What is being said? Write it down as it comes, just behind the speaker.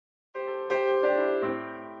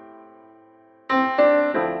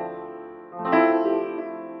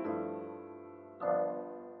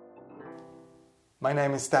My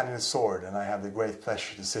name is Daniel Sword, and I have the great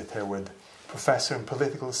pleasure to sit here with Professor in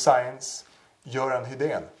Political Science, Göran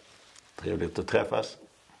Hydén. Trevligt att träffas.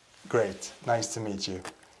 Great, nice to meet you.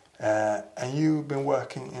 And you've been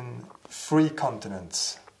working in 3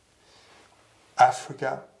 continents: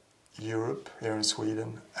 Africa, Europe, here in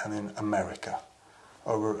Sweden, and in America,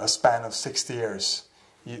 over a span of 60 years.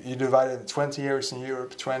 You divided 20 years in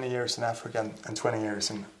Europe, 20 years in Africa, and 20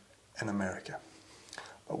 years in America.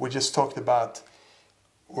 But we just talked about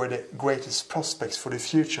where the greatest prospects for the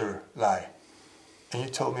future lie. And you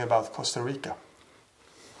told me about Costa Rica.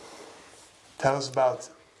 Tell us about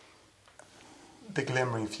the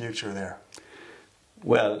glimmering future there.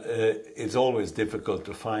 Well, it's always difficult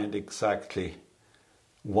to find exactly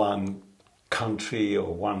one country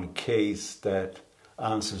or one case that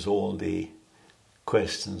answers all the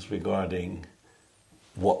questions regarding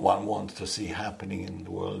what one wants to see happening in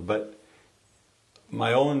the world. But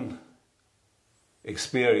my own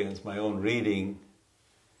experience, my own reading,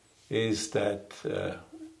 is that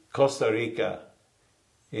Costa Rica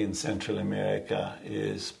in Central America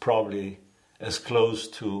is probably as close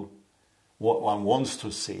to what one wants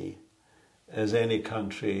to see as any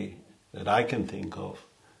country that I can think of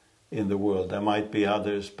in the world. There might be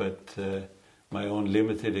others, but my own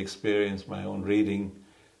limited experience, my own reading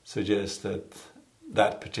suggests that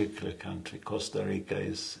that particular country, Costa Rica,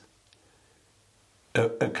 is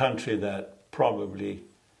a country that probably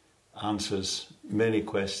answers many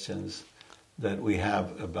questions that we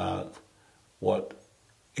have about what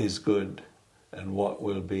is good and what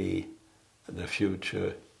will be the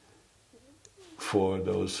future for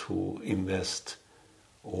those who invest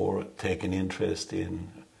or take an interest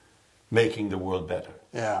in making the world better.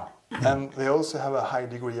 Yeah, and they also have a high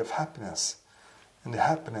degree of happiness in the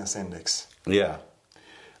happiness index. Yeah,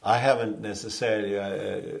 I haven't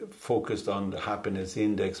necessarily focused on the happiness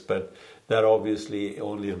index, but that obviously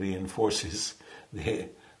only reinforces the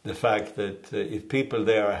fact that if people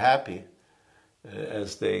there are happy,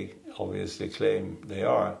 as they obviously claim they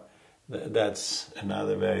are, that's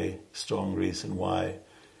another very strong reason why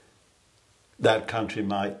that country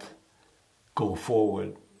might go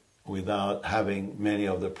forward without having many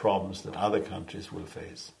of the problems that other countries will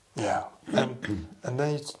face. Yeah, and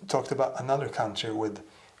then you talked about another country with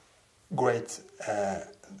great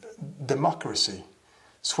democracy,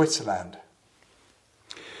 Switzerland.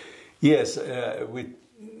 Yes,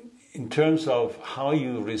 in terms of how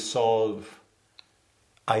you resolve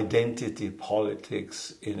identity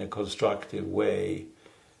politics in a constructive way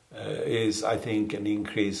is, I think, an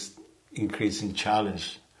increasing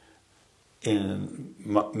challenge in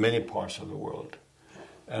many parts of the world.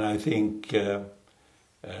 And I think the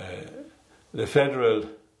federal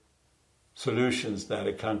solutions that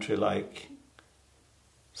a country like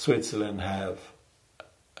Switzerland have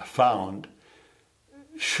found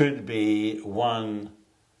should be one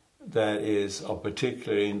that is of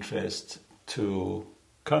particular interest to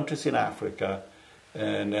countries in Africa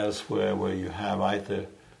and elsewhere where you have either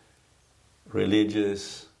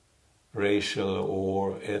religious, racial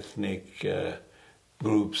or ethnic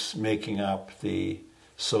groups making up the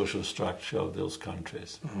social structure of those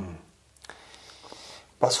countries. Mm.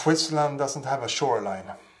 But Switzerland doesn't have a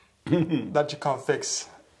shoreline that you can't fix.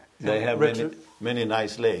 They have many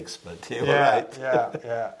nice lakes, but you're right.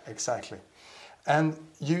 yeah, exactly. And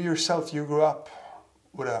you yourself, you grew up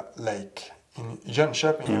with a lake in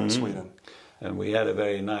Jönköping here in Sweden. And we had a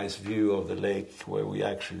very nice view of the lake where we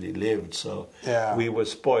actually lived, so we were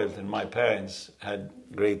spoiled, and my parents had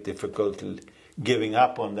great difficulty giving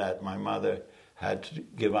up on that. My mother had to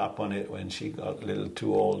give up on it when she got a little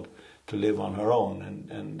too old to live on her own,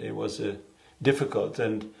 and it was difficult.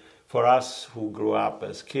 And for us who grew up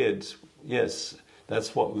as kids, yes,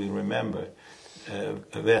 that's what we remember.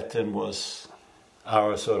 Vättern was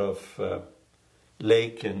our sort of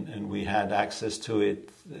lake, and we had access to it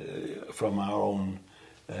from our own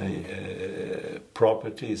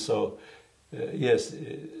property. So yes,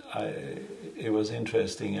 it was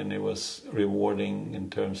interesting, and it was rewarding in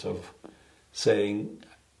terms of saying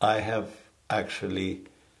I have actually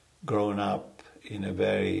grown up in a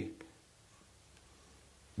very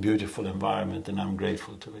beautiful environment, and I'm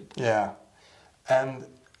grateful to it. Yeah, and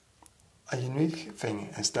a unique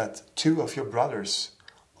thing is that 2 of your brothers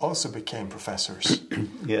also became professors.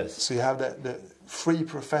 Yes. So you have the 3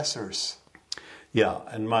 professors. Yeah,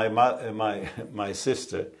 and my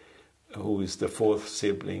sister, who is the 4th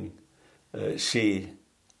sibling, she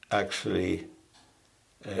actually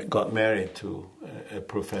got married to a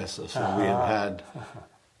professor. So we have had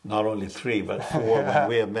not only 3 but 4 when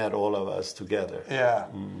we have met all of us together. Yeah.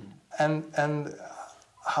 And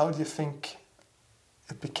how do you think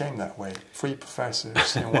it became that way. 3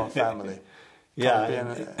 professors in one family.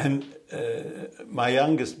 Yeah, and my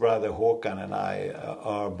youngest brother Håkan and I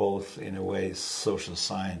are both in a way social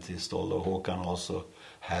scientists, although Håkan also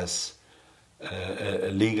has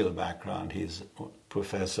a legal background. He's a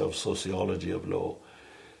professor of sociology of law.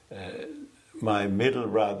 My middle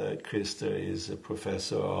brother Christer is a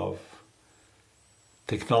professor of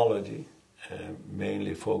technology,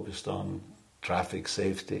 mainly focused on traffic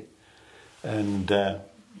safety. And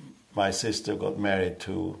my sister got married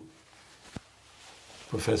to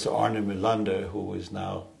Professor Arne Melander, who is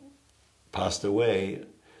now passed away,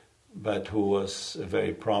 but who was a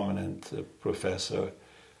very prominent professor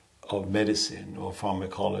of medicine or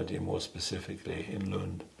pharmacology, more specifically, in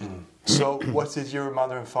Lund. Mm. So what did your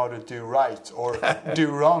mother and father do right or do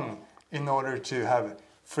wrong in order to have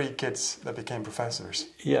 3 kids that became professors?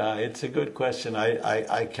 Yeah, it's a good question.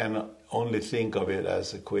 I can only think of it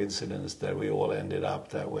as a coincidence that we all ended up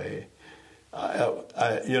that way.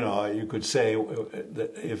 You could say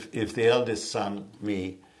that if the eldest son,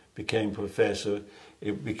 me, became professor,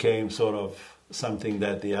 it became sort of something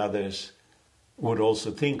that the others would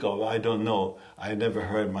also think of. I don't know. I never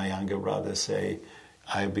heard my younger brother say,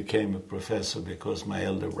 I became a professor because my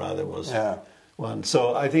elder brother was one.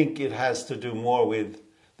 So I think it has to do more with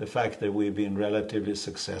the fact that we've been relatively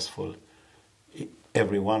successful,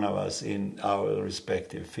 every one of us, in our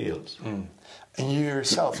respective fields. Mm. And you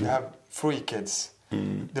yourself, you have 3 kids,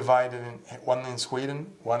 divided in one in Sweden,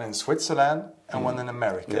 one in Switzerland, and one in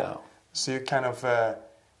America. Yeah. So you kind of,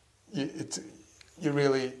 you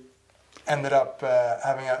really ended up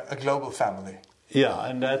having a global family. Yeah,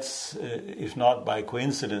 and that's, if not by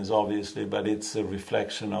coincidence, obviously, but it's a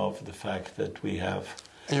reflection of the fact that we have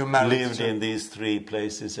lived in these 3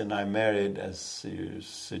 places, and I married, as you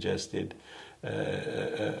suggested.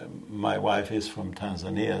 My wife is from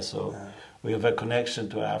Tanzania, so we have a connection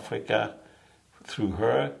to Africa through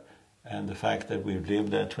her, and the fact that we've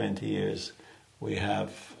lived there 20 years. We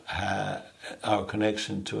have our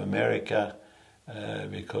connection to America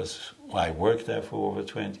because I worked there for over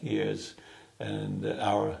 20 years, and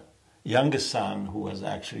our youngest son, who has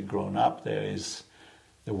actually grown up there, is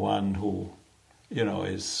the one who,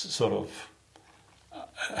 is sort of,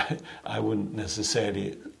 I wouldn't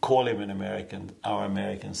necessarily call him our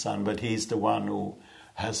American son, but he's the one who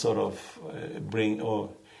has sort of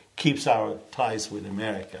keeps our ties with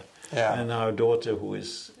America. Yeah. And our daughter, who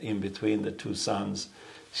is in between the 2 sons,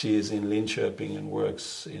 she is in Linköping and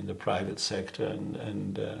works in the private sector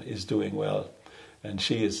and is doing well. And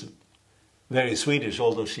she is very Swedish,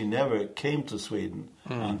 although she never came to Sweden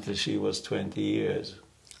until she was 20 years.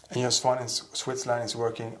 And your son in Switzerland is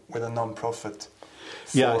working with a non-profit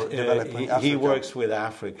for developing Africa. He works with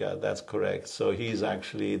Africa, that's correct. So he's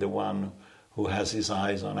actually the one who has his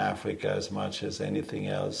eyes on Africa as much as anything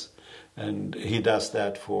else. And he does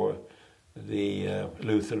that for the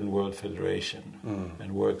Lutheran World Federation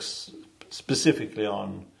and works specifically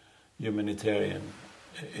on humanitarian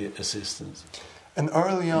assistance. And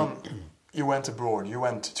early on, you went abroad, you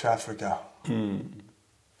went to Africa.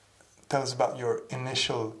 Tell us about your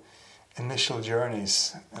initial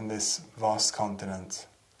journeys in this vast continent.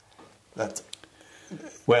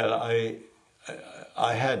 Well,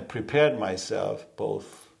 I had prepared myself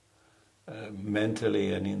both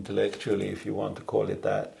mentally and intellectually, if you want to call it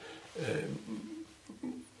that.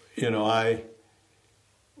 I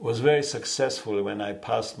was very successful when I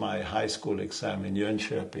passed my high school exam in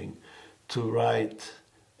Jönköping to write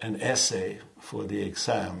an essay for the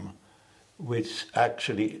exam, which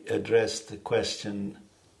actually addressed the question,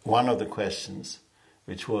 one of the questions,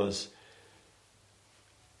 which was,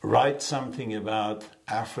 write something about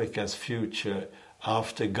Africa's future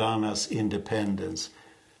after Ghana's independence,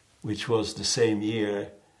 which was the same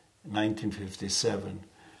year, 1957.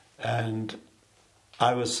 And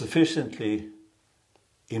I was sufficiently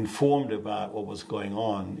informed about what was going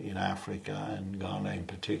on in Africa and Ghana in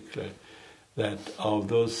particular, that of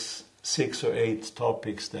those 6 or 8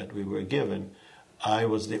 topics that we were given, I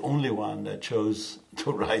was the only one that chose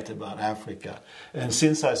to write about Africa. And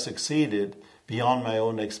since I succeeded beyond my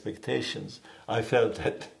own expectations, I felt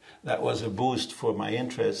that was a boost for my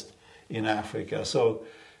interest in Africa. So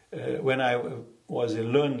when I was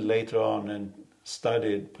in Lund later on and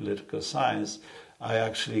studied political science, I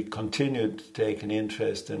actually continued to take an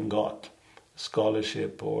interest and got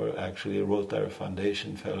scholarship, or actually a Rotary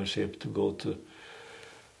Foundation fellowship, to go to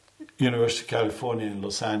University of California in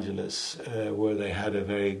Los Angeles, where they had a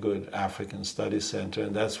very good African Studies Center,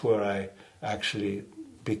 and that's where I actually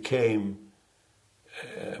became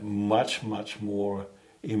much more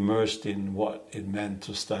immersed in what it meant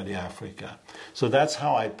to study Africa. So that's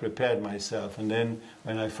how I prepared myself. And then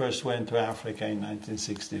when I first went to Africa in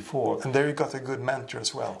 1964... And there you got a good mentor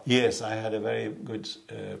as well. Yes, I had a very good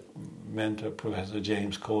mentor, Professor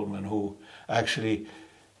James Coleman, who actually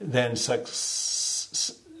then,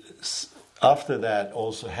 after that,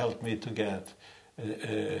 also helped me to get,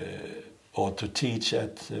 or to teach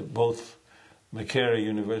at both Makerere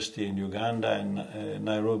University in Uganda and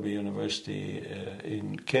Nairobi University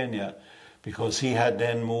in Kenya, because he had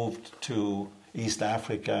then moved to East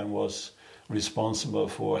Africa and was responsible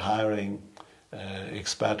for hiring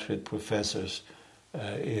expatriate professors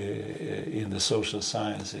in the social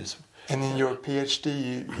sciences. And in your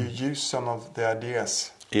PhD, you used some of the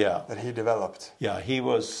ideas that he developed. Yeah, he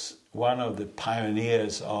was one of the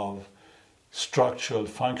pioneers of structural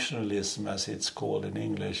functionalism, as it's called in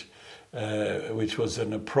English, which was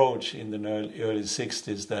an approach in the early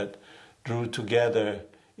 60s that drew together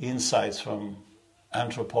insights from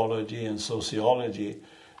anthropology and sociology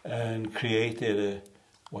and created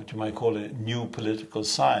what you might call a new political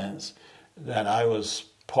science that I was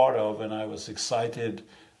part of, and I was excited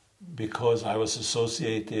because I was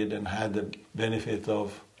associated and had the benefit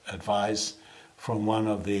of advice from one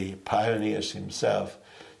of the pioneers himself.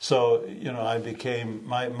 So, I became,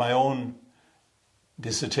 my own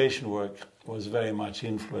dissertation work was very much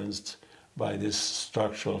influenced by this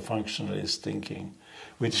structural functionalist thinking,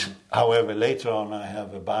 which, however, later on I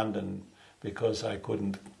have abandoned because I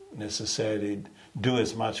couldn't necessarily do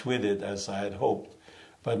as much with it as I had hoped.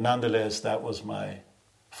 But nonetheless, that was my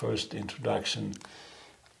first introduction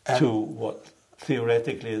to what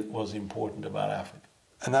theoretically was important about Africa.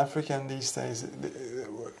 And Africa in these days,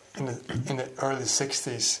 in the early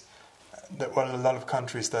 60s, there were a lot of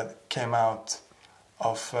countries that came out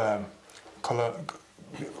of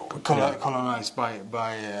colonized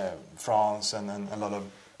by France and a lot of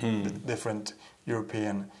different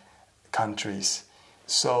European countries.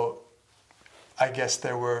 So I guess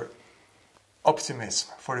there were optimism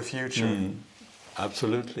for the future.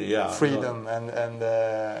 Absolutely, yeah. Freedom and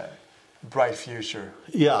bright future.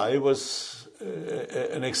 Yeah, it was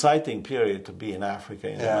an exciting period to be in Africa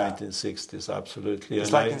in the 1960s, absolutely.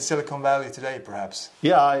 It's like in Silicon Valley today, perhaps.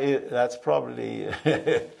 Yeah, that's probably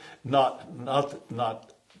not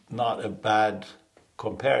a bad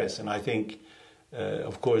comparison. I think,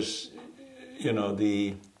 of course,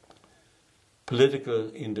 the political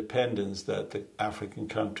independence that the African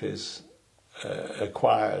countries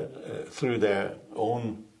acquired through their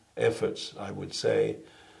own efforts, I would say,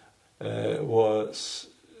 was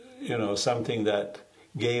something that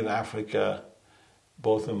gave Africa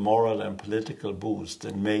both a moral and political boost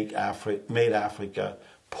and made Africa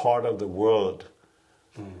part of the world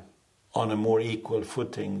on a more equal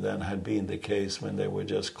footing than had been the case when they were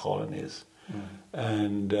just colonies.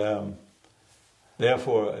 And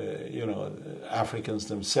therefore, Africans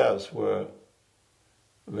themselves were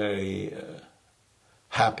very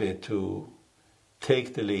happy to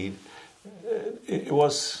take the lead. It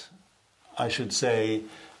was, I should say,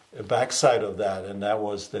 a backside of that, and that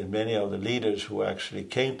was that many of the leaders who actually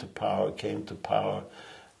came to power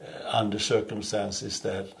under circumstances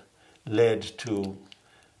that led to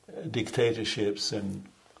dictatorships and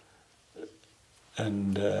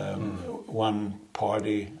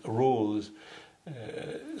one-party rules.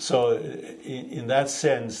 So in that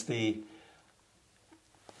sense, the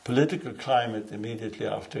political climate immediately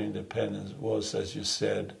after independence was, as you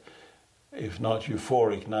said, if not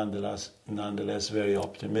euphoric, nonetheless very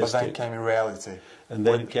optimistic. But then came reality. And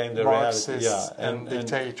then came the reality, and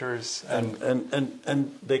dictators.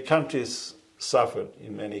 And the countries suffered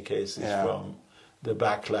in many cases from the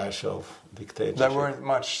backlash of dictatorship. There weren't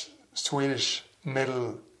much Swedish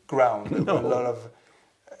middle ground. No. A lot of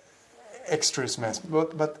extremism.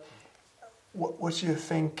 But what do you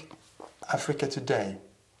think Africa today,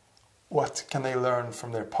 what can they learn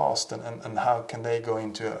from their past and how can they go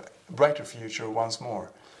into a brighter future once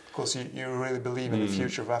more? Because you really believe in the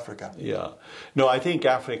future of Africa. Yeah. No, I think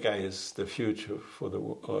Africa is the future for the,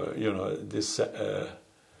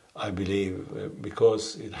 I believe,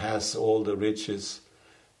 because it has all the riches,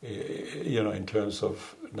 in terms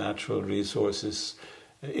of natural resources,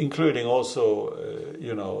 including also,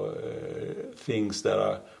 things that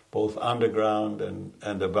are both underground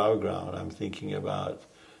and above ground. I'm thinking about,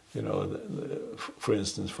 for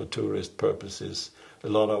instance, for tourist purposes, a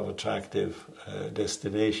lot of attractive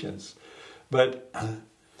destinations. But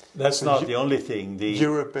that's not the only thing.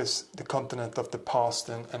 Europe is the continent of the past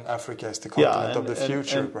and Africa is the continent of the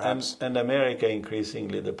future, perhaps. And America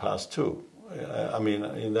increasingly the past too. I mean,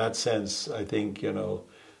 in that sense, I think,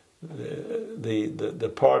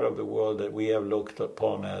 the part of the world that we have looked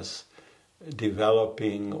upon as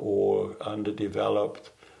developing or underdeveloped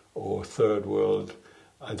or third world,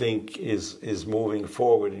 I think is moving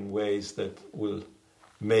forward in ways that will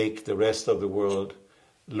make the rest of the world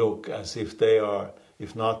look as if they are,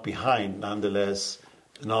 if not behind, nonetheless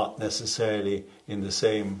not necessarily in the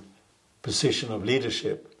same position of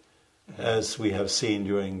leadership as we have seen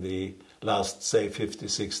during the last, say, 50,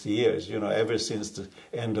 60 years. You know, ever since the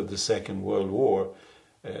end of the Second World War,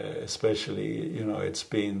 especially, you know, it's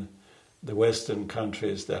been the Western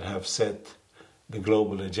countries that have set the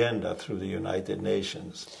global agenda through the United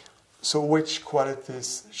Nations. So which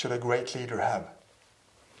qualities should a great leader have?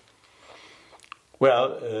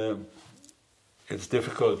 Well, it's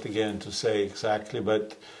difficult again to say exactly,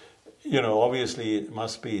 but, you know, obviously it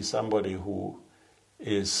must be somebody who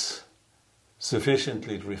is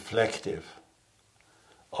sufficiently reflective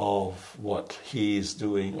of what he is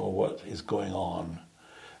doing or what is going on.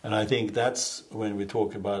 And I think that's when we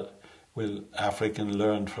talk about will African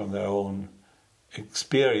learn from their own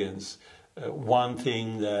experience. One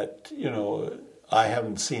thing that, you know, I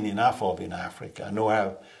haven't seen enough of in Africa, nor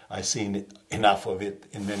have I seen enough of it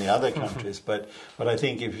in many other countries, but I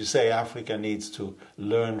think if you say Africa needs to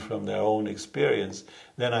learn from their own experience,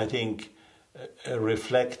 then I think a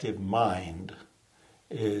reflective mind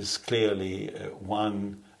is clearly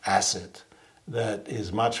one asset that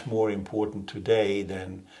is much more important today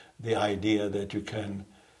than the idea that you can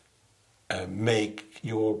make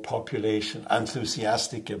your population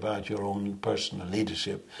enthusiastic about your own personal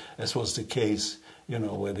leadership, as was the case, you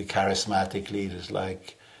know, with the charismatic leaders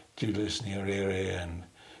like Julius Nyerere and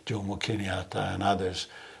Jomo Kenyatta and others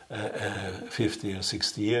 50 or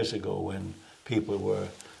 60 years ago, when people were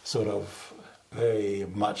sort of very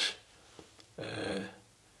much,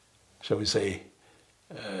 shall we say,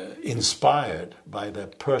 inspired by their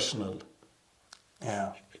personal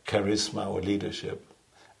charisma or leadership.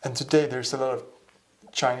 And today there's a lot of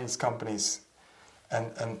Chinese companies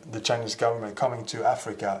and the Chinese government coming to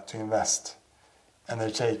Africa to invest. And they're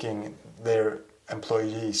taking their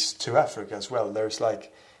employees to Africa as well. There's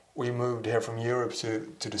like, we moved here from Europe to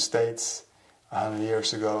the States 100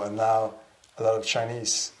 years ago, and now a lot of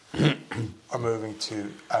Chinese are moving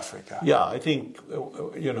to Africa. Yeah, I think,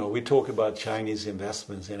 you know, we talk about Chinese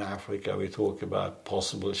investments in Africa, we talk about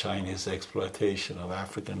possible Chinese exploitation of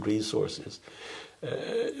African resources.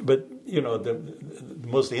 But, you know, the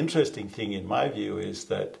most interesting thing in my view is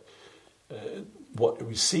that what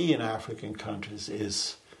we see in African countries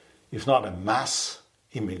is, if not a mass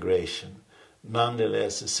immigration,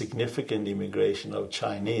 nonetheless a significant immigration of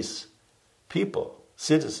Chinese people,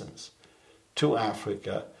 citizens, to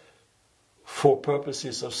Africa for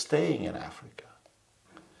purposes of staying in Africa.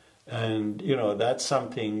 And, you know, that's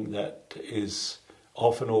something that is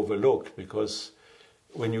often overlooked, because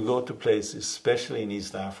when you go to places, especially in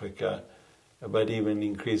East Africa, but even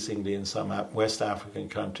increasingly in some West African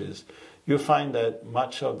countries, you find that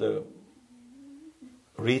much of the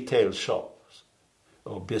retail shops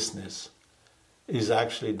or business is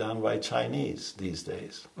actually done by Chinese these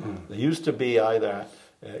days. There used to be either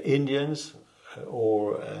Indians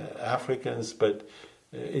or Africans, but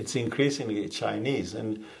it's increasingly Chinese,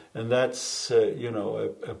 and that's you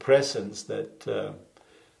know, a presence that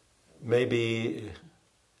maybe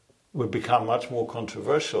would become much more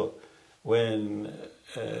controversial when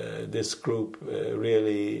this group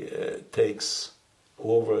really takes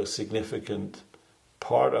over a significant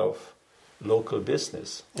part of local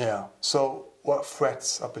business. Yeah. So what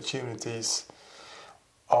threats, opportunities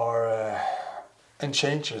are and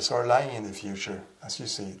changes are lying in the future as you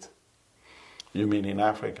see it? You mean in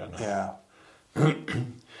Africa now? Yeah.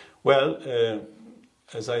 Well,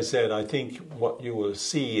 as I said, I think what you will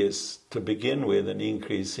see is, to begin with, an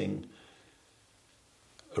increasing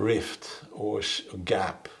rift or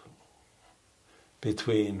gap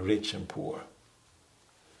between rich and poor.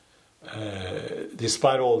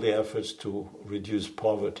 Despite all the efforts to reduce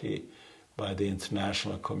poverty by the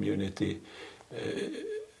international community,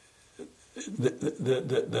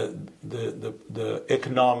 the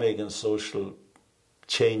economic and social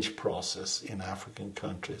change process in African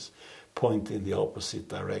countries point in the opposite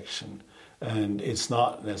direction, and it's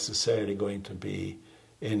not necessarily going to be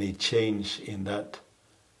any change in that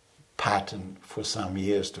pattern for some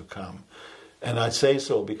years to come. And I say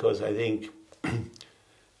so because I think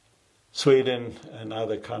Sweden and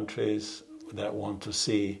other countries that want to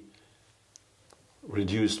see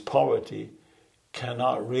reduced poverty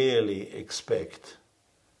cannot really expect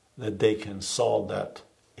that they can solve that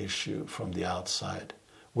issue from the outside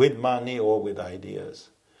with money or with ideas.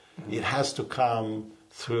 It has to come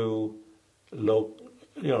through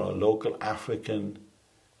local African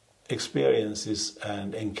experiences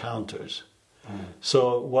and encounters.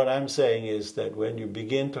 So what I'm saying is that when you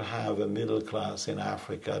begin to have a middle class in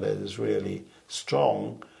Africa that is really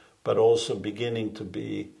strong, but also beginning to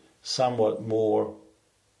be somewhat more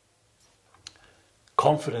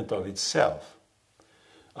confident of itself,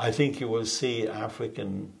 I think you will see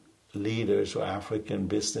African leaders or African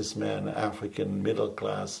businessmen, African middle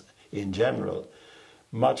class in general,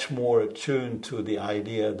 much more attuned to the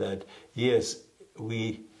idea that, yes,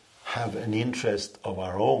 we have an interest of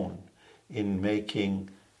our own in making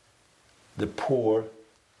the poor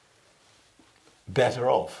better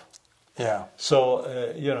off. Yeah. So,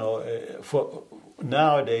 for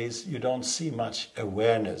nowadays, you don't see much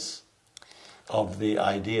awareness of the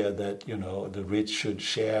idea that, the rich should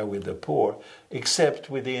share with the poor, except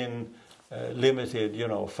within limited,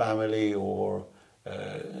 family or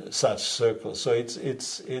such circles. So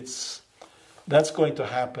that's going to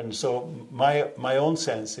happen. So my own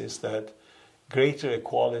sense is that greater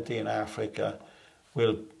equality in Africa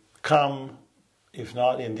will come, if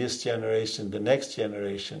not in this generation, the next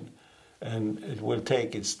generation, and it will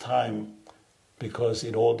take its time, because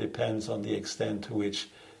it all depends on the extent to which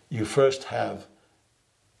you first have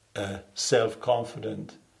a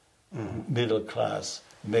self-confident middle class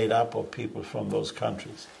made up of people from those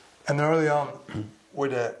countries. And early on,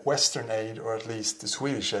 with the Western aid, or at least the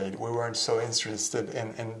Swedish aid, we weren't so interested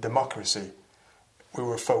in democracy. We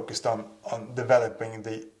were focused on developing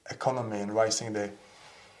the economy and raising the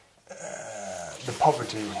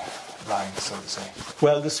poverty line, so to say.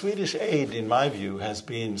 Well, the Swedish aid, in my view, has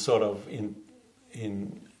been sort of in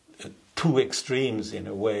two extremes in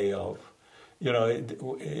a way of,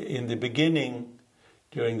 in the beginning,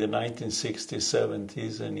 during the 1960s,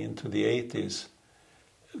 70s, and into the 80s,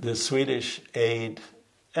 the Swedish aid,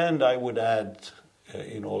 and I would add,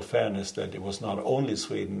 in all fairness, that it was not only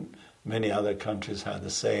Sweden, many other countries had the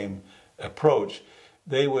same approach.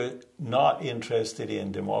 They were not interested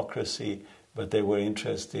in democracy, but they were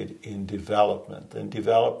interested in development. And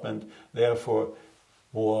development, therefore,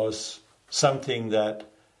 was something that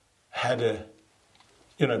had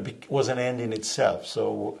was an end in itself.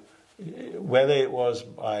 So whether it was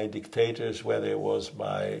by dictators, whether it was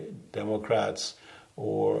by democrats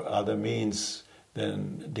or other means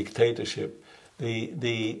than dictatorship,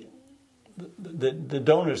 the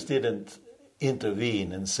donors didn't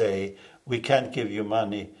intervene and say, we can't give you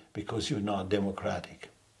money because you're not democratic.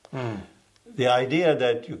 The idea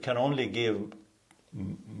that you can only give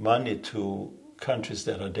money to countries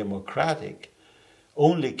that are democratic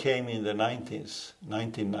only came in the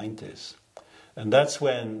 1990s. And that's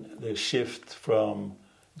when the shift from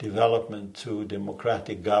development to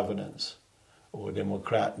democratic governance or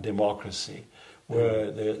democracy, where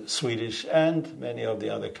the Swedish and many of the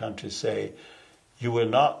other countries say, you will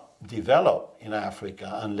not develop in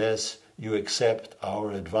Africa unless you accept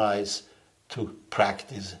our advice to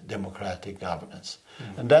practice democratic governance.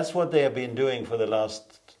 And that's what they have been doing for the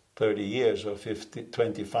last 30 years or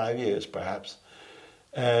 25 years perhaps.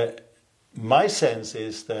 My sense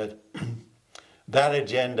is that that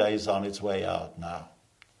agenda is on its way out now,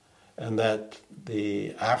 and that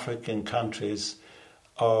the African countries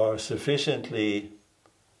are sufficiently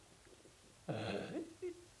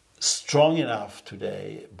strong enough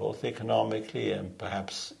today, both economically and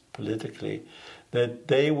perhaps politically, that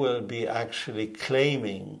they will be actually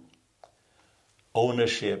claiming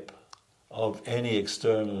ownership of any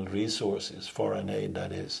external resources, foreign aid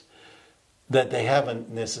that is, that they haven't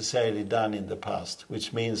necessarily done in the past,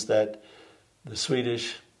 which means that the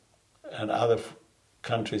Swedish and other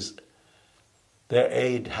countries, their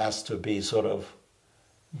aid has to be sort of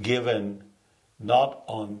given not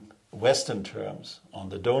on Western terms, on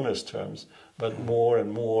the donors' terms, but more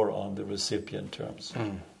and more on the recipient terms.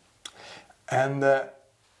 And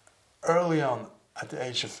early on, at the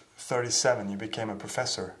age of 37, you became a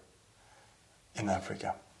professor in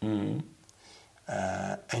Africa. And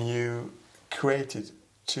you created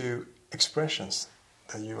two expressions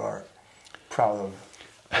that you are proud of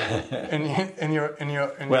in your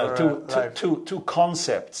life. Two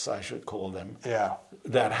concepts, I should call them, yeah,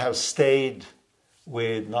 that have stayed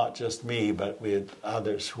with not just me, but with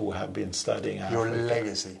others who have been studying Africa. Your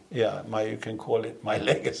legacy. Yeah, you can call it my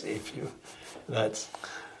legacy if you. That's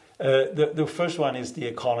the first one is the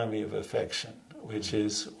economy of affection, which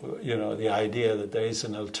is the idea that there is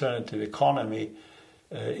an alternative economy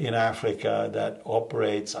in Africa that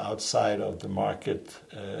operates outside of the market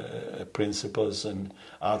principles and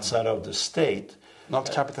outside of the state.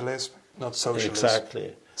 Not capitalism, not socialism.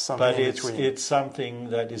 Exactly. Something but in between. It's something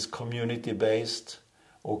that is community-based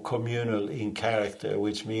or communal in character,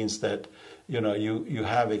 which means that you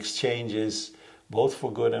have exchanges both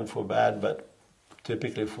for good and for bad, but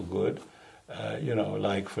typically for good.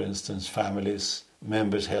 Like for instance, families,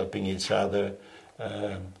 members helping each other,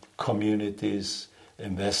 communities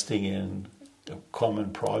investing in a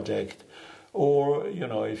common project, or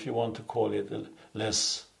if you want to call it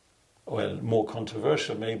more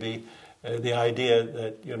controversial, maybe the idea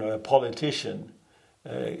that a politician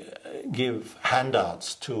give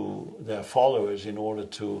handouts to their followers in order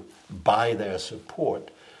to buy their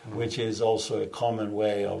support, which is also a common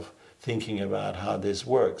way of thinking about how this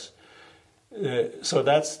works. So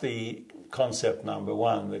that's the concept number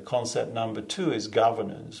one. The concept number two is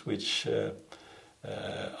governance, which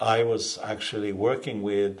I was actually working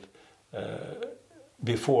with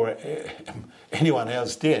before anyone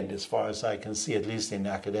else did, as far as I can see, at least in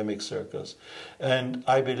academic circles. And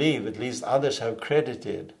I believe, at least others have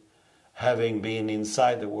credited, having been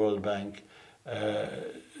inside the World Bank,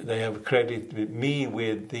 they have credited me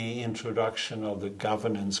with the introduction of the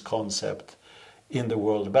governance concept in the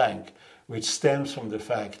World Bank, which stems from the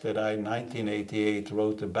fact that I, in 1988,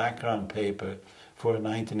 wrote a background paper for a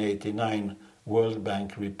 1989 World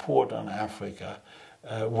Bank report on Africa,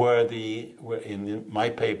 where in my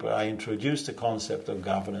paper I introduced the concept of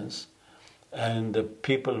governance, and the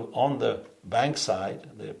people on the bank side,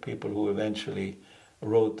 the people who eventually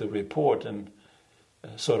wrote the report and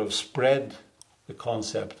sort of spread the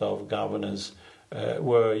concept of governance,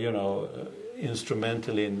 were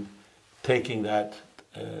instrumental in taking that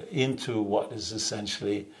into what is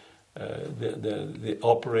essentially the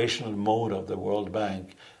operational mode of the World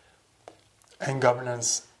Bank. And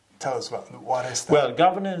governance, tell us what is that? Well,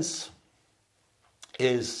 governance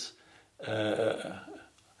is a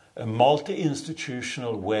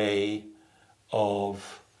multi-institutional way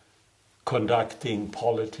of conducting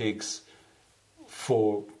politics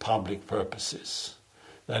for public purposes.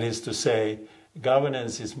 That is to say,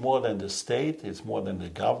 governance is more than the state, it's more than the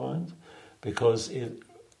government, because it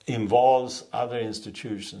involves other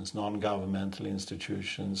institutions, non-governmental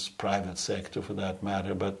institutions, private sector for that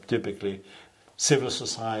matter, but typically civil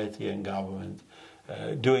society and government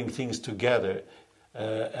doing things together.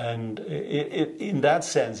 And in that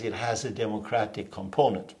sense, it has a democratic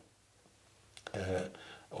component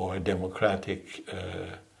or a democratic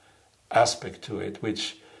aspect to it,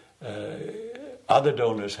 which other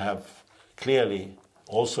donors have clearly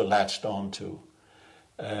also latched on to.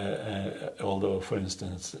 Although, for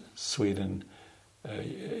instance, Sweden,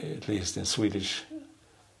 at least in Swedish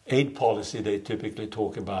aid policy, they typically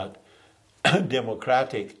talk about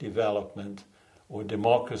democratic development or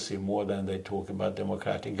democracy more than they talk about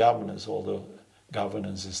democratic governance, although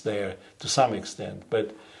governance is there to some extent.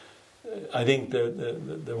 But I think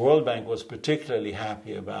the World Bank was particularly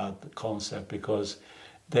happy about the concept because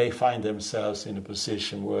they find themselves in a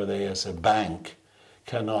position where they, as a bank,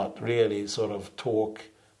 cannot really sort of talk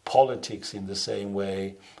politics in the same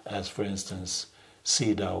way as, for instance,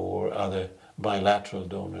 SIDA or other bilateral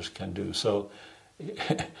donors can do. So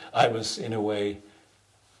I was, in a way,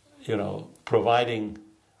 providing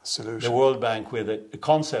the World Bank with a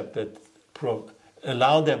concept that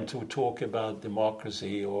allowed them to talk about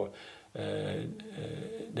democracy or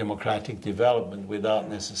democratic development without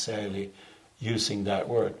necessarily using that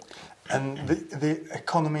word. And the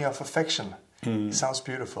economy of affection sounds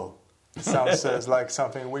beautiful. It sounds like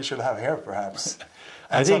something we should have here, perhaps.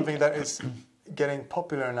 And something that is getting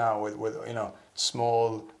popular now with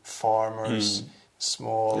small farmers,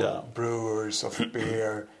 small brewers of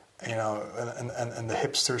beer, and the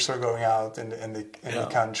hipsters are going out in the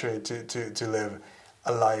country to live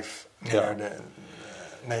a life near the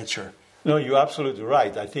nature. No, you're absolutely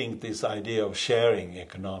right. I think this idea of sharing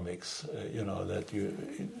economics,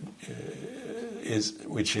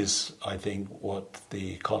 which is, I think, what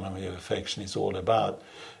the economy of affection is all about,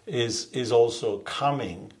 is also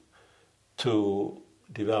coming to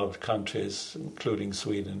developed countries, including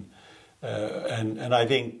Sweden. And I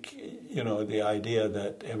think, the idea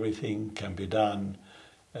that everything can be done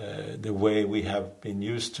the way we have been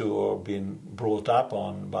used to or been brought up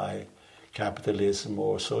on by capitalism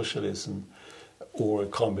or socialism, or a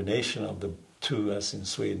combination of the two, as in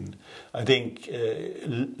Sweden, I think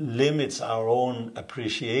limits our own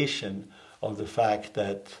appreciation of the fact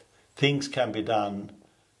that things can be done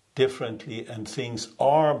differently and things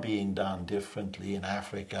are being done differently in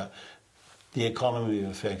Africa. The economy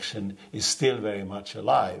of affection is still very much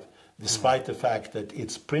alive, despite the fact that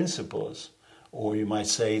its principles, or you might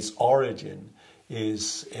say its origin,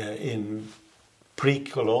 is in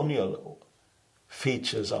pre-colonial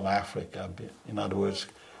features of Africa. In other words,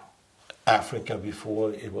 Africa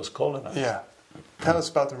before it was colonized. Yeah, Tell us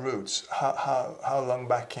about the roots. How long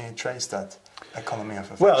back can you trace that economy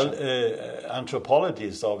of affection? Well,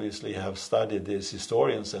 anthropologists obviously have studied this,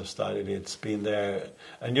 historians have studied it, it's been there.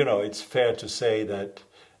 And, you know, it's fair to say that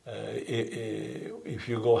if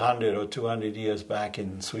you go 100 or 200 years back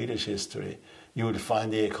in Swedish history, you would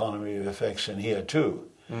find the economy of affection here too.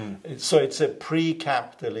 So it's a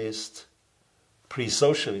pre-capitalist,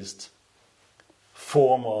 pre-socialist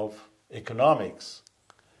form of economics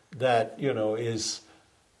that, you know, is,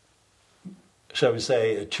 shall we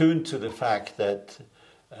say, attuned to the fact that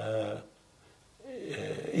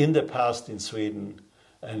in the past in Sweden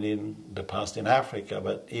and in the past in Africa,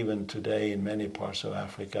 but even today in many parts of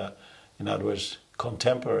Africa, in other words,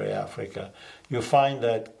 contemporary Africa, you find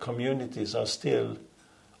that communities are still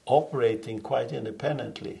operating quite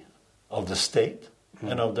independently of the state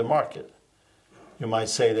and of the market. You might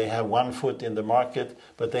say they have one foot in the market,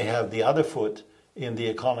 but they have the other foot in the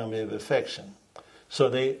economy of affection. So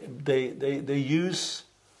they use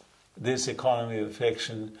this economy of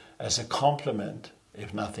affection as a complement,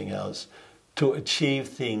 if nothing else, to achieve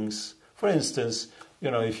things. For instance,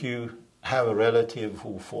 you know, if you have a relative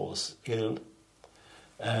who falls ill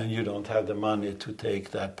and you don't have the money to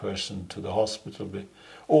take that person to the hospital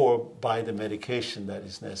or buy the medication that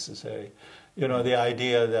is necessary, you know, the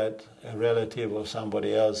idea that a relative or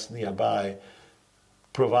somebody else nearby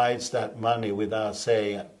provides that money without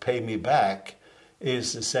saying, pay me back,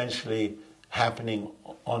 is essentially happening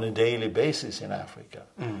on a daily basis in Africa.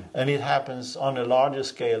 And it happens on a larger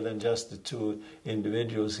scale than just the two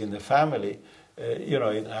individuals in the family. You know,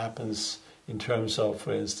 it happens in terms of,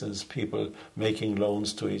 for instance, people making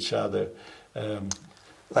loans to each other.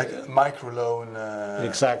 Like microloan.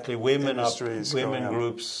 Exactly, women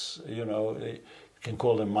groups, you know, you can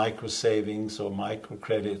call them micro savings or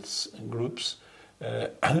microcredits groups,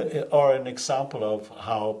 are an example of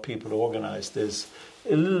how people organize this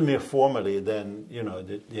a little more formally than, you know,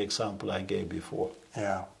 the example I gave before.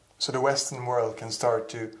 Yeah. So the Western world can start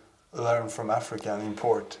to learn from Africa and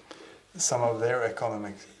import some of their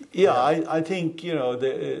economic. Yeah, I think, you know,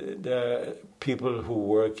 the people who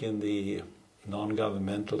work in the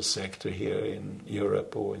non-governmental sector here in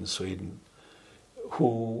Europe or in Sweden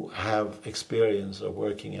who have experience of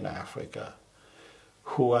working in Africa,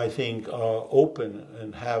 who I think are open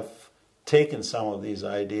and have taken some of these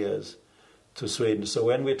ideas to Sweden. So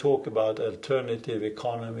when we talk about alternative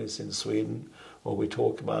economies in Sweden, or we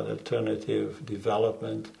talk about alternative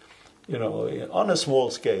development, you know, on a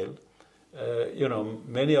small scale, you know,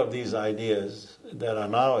 many of these ideas that are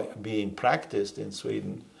now being practiced in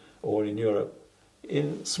Sweden or in Europe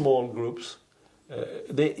in small groups,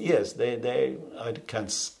 I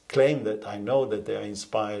can't claim that I know that they are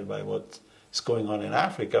inspired by what is going on in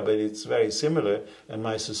Africa, but it's very similar, and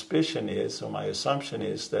my suspicion is, or my assumption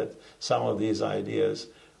is, that some of these ideas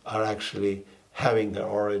are actually having their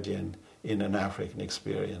origin in an African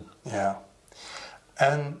experience. Yeah.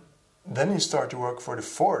 And then you start to work for the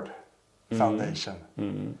Ford Foundation,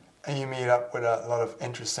 and you meet up with a lot of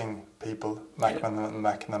interesting people,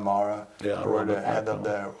 McNamara, who were the head of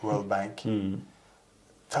the World Bank.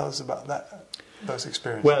 Tell us about those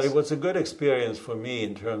experiences. Well, it was a good experience for me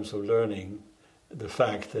in terms of learning the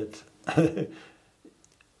fact that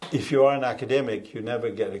if you are an academic, you never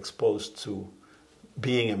get exposed to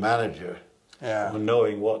being a manager or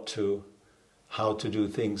knowing how to do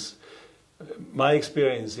things. My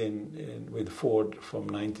experience with Ford from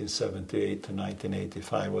 1978 to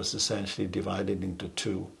 1985 was essentially divided into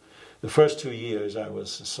two. The first 2 years I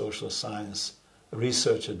was a social science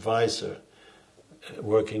research advisor,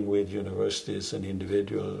 working with universities and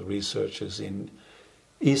individual researchers in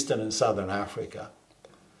Eastern and Southern Africa.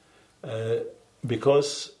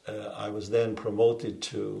 Because I was then promoted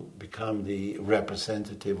to become the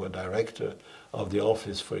representative or director of the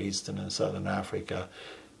Office for Eastern and Southern Africa,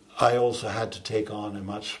 I also had to take on a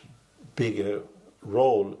much bigger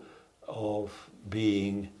role of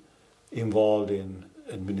being involved in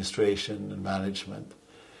administration and management.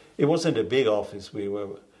 It wasn't a big office. We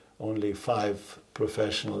were only 5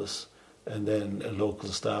 professionals and then a local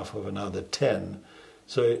staff of another 10.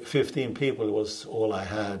 So 15 people was all I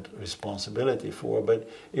had responsibility for, but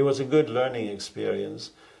it was a good learning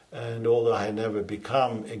experience. And although I had never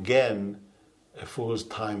become, again, a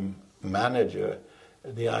full-time manager,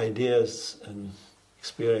 the ideas and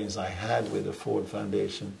experience I had with the Ford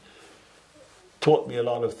Foundation taught me a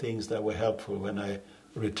lot of things that were helpful when I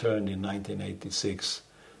returned in 1986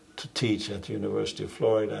 to teach at the University of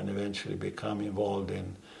Florida and eventually become involved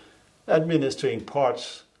in administering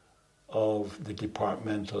parts of the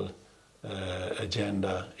departmental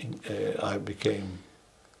agenda. I became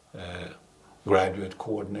graduate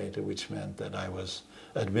coordinator, which meant that I was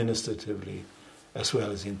administratively as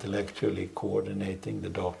well as intellectually coordinating the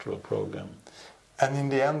doctoral program. And in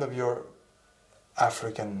the end of your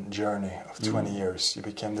African journey of 20 years, you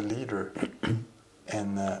became the leader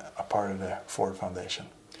in a part of the Ford Foundation.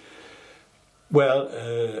 Well,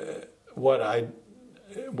 what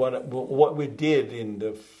we did in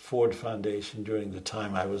the Ford Foundation during the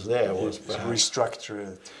time I was there was perhaps restructure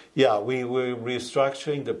it. Yeah, we were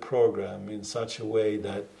restructuring the program in such a way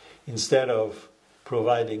that instead of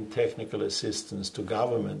providing technical assistance to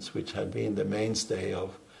governments, which had been the mainstay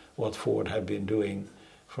of what Ford had been doing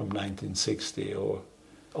from 1960 or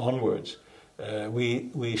onwards,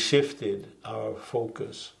 we shifted our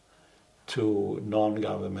focus to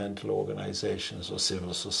non-governmental organizations or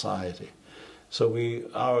civil society. So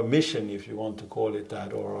our mission, if you want to call it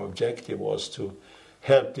that, or our objective was to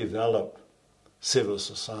help develop civil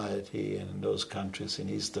society in those countries in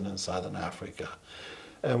Eastern and Southern Africa.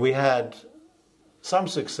 And we had some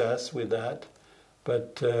success with that,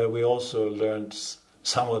 but we also learned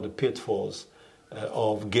some of the pitfalls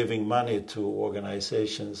of giving money to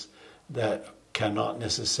organizations that cannot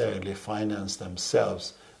necessarily finance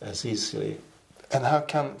themselves as easily. And how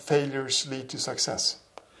can failures lead to success?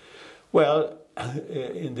 Well,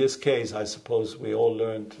 in this case, I suppose we all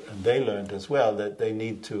learned, and they learned as well, that they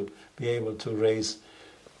need to be able to raise,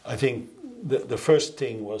 I think the first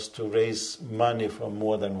thing was to raise money from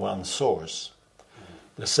more than one source.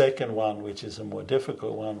 The second one, which is a more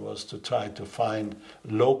difficult one, was to try to find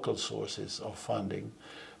local sources of funding.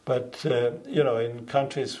 But, in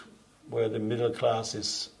countries where the middle class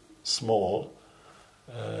is small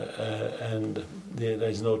and there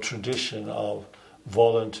is no tradition of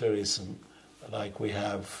voluntarism like we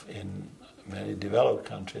have in many developed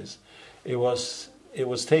countries, it was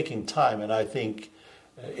taking time, and I think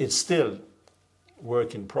it's still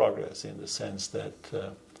work in progress in the sense that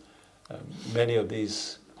many of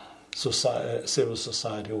these civil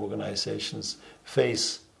society organizations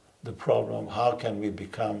face the problem, how can we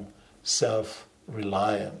become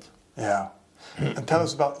self-reliant? Yeah. And tell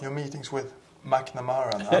us about your meetings with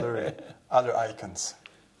McNamara and other icons.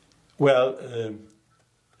 Well,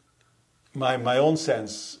 my own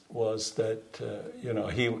sense was that,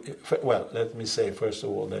 let me say first of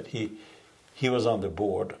all that he was on the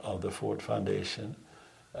board of the Ford Foundation,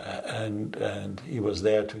 and he was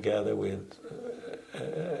there together with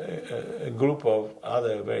a group of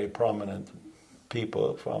other very prominent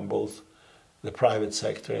people from both the private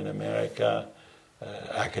sector in America,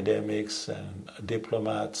 academics and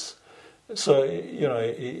diplomats. So,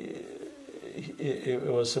 it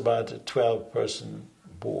was about a 12-person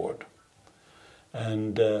board.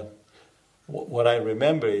 And what I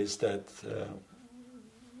remember is that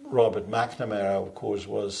Robert McNamara, of course,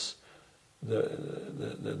 was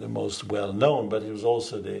the most well-known, but he was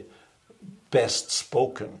also the best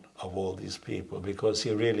spoken of all these people because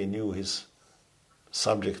he really knew his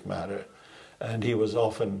subject matter, and he was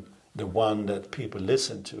often the one that people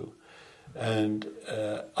listened to. And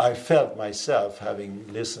I felt myself, having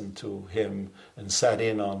listened to him and sat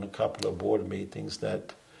in on a couple of board meetings,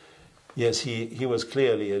 that yes, he was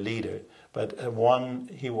clearly a leader, but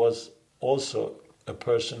he was also a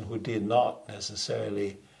person who did not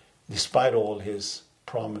necessarily, despite all his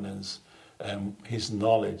prominence and his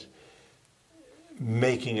knowledge,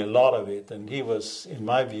 making a lot of it. And he was, in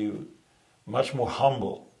my view, much more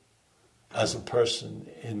humble as a person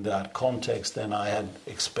in that context than I had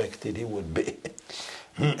expected he would be.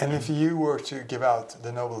 And if you were to give out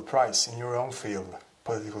the Nobel Prize in your own field,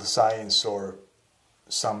 political science or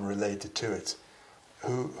some related to it,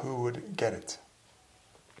 who would get it?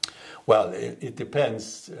 Well, it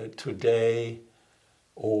depends. Today,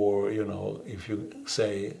 or, if you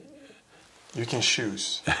say... You can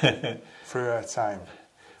choose for a time.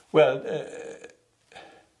 Well,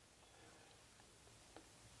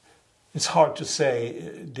 it's hard to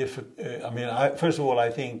say. First of all, I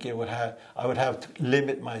think I would have to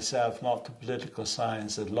limit myself not to political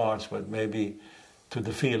science at large, but maybe to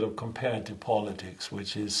the field of comparative politics,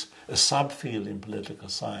 which is a subfield in political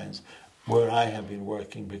science, where I have been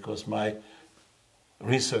working because my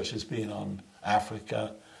research has been on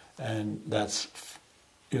Africa, and that's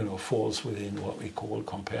falls within what we call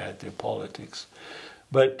comparative politics.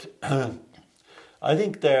 But I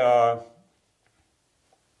think there are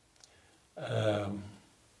a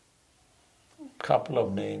couple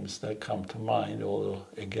of names that come to mind, although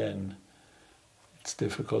again it's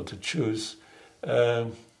difficult to choose.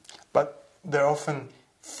 But they're often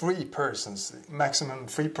maximum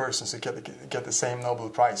 3 persons who get the same Nobel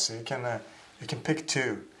Prize. So you can pick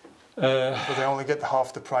 2, but they only get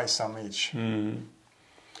half the prize sum each.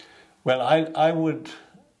 Well, I would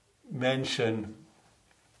mention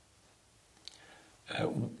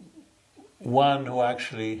one who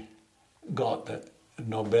actually got the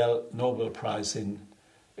Nobel Prize in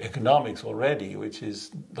economics already, which is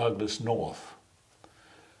Douglas North,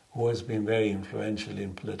 who has been very influential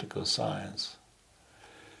in political science.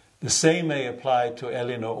 The same may apply to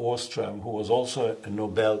Elinor Ostrom, who was also a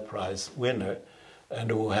Nobel Prize winner, and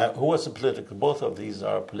who was a political. Both of these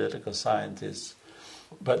are political scientists,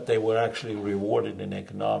 but they were actually rewarded in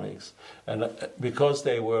economics. And because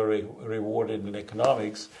they were rewarded in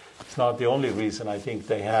economics, it's not the only reason. I think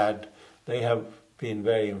they have been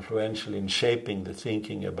very influential in shaping the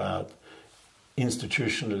thinking about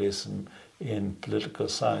institutionalism in political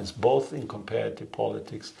science, both in comparative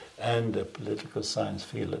politics and the political science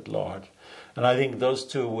field at large. And I think those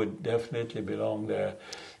two would definitely belong there.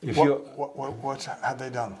 What had they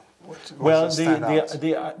done?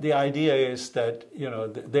 The idea is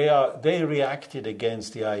that they reacted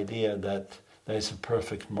against the idea that there is a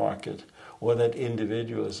perfect market, or that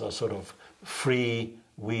individuals are sort of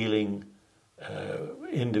free-wheeling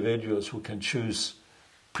individuals who can choose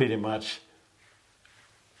pretty much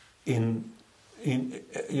in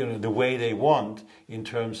the way they want in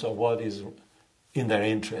terms of what is in their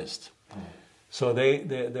interest. So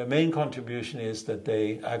their main contribution is that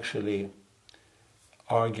they actually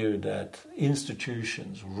argue that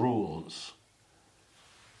institutions, rules,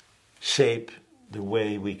 shape the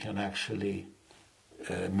way we can actually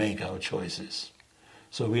make our choices.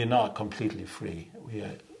 So we are not completely free. We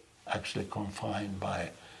are actually confined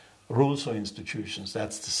by rules or institutions.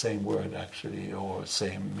 That's the same word actually, or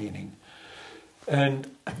same meaning. And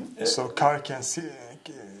so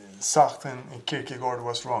Sartre and Kierkegaard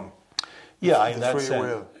was wrong. Yeah, in that free sense.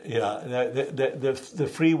 Will. Yeah, the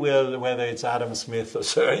free will, whether it's Adam Smith or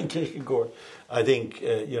Søren Kierkegaard, I think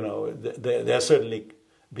they're certainly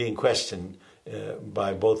being questioned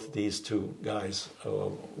by both these two guys,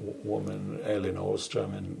 woman Elinor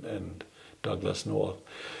Ostrom and Douglas North.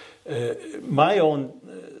 My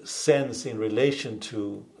own sense in relation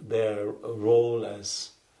to their role as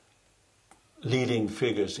leading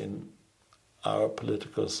figures in our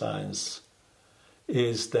political science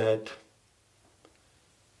is that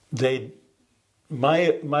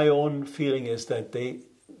my own feeling is that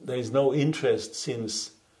there is no interest,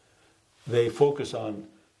 since they focus on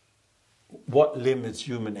what limits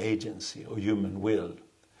human agency or human will.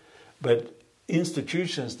 But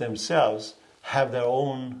institutions themselves have their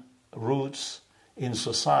own roots in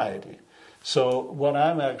society. So what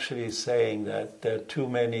I'm actually saying that there are too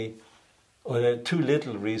many, or there are too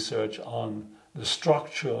little research on the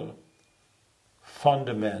structural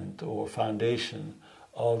fundament or foundation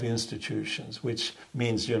of institutions, which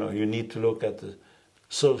means, you need to look at the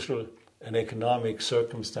social and economic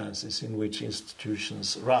circumstances in which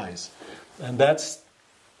institutions rise. And that's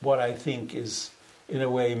what I think is, in a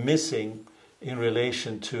way, missing in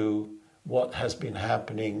relation to what has been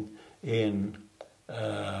happening in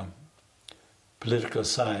political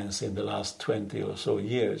science in the last 20 or so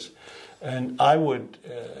years. And I would,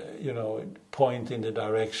 point in the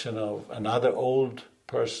direction of another old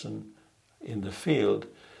person in the field,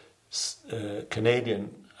 Canadian,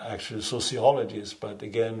 actually sociologist, but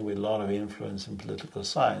again with a lot of influence in political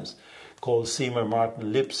science, called Seymour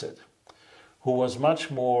Martin Lipset, who was much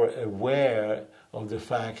more aware of the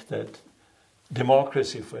fact that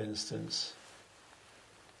democracy, for instance,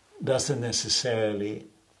 doesn't necessarily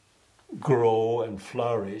grow and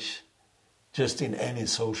flourish just in any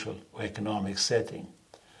social or economic setting.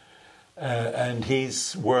 And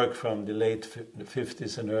his work from the late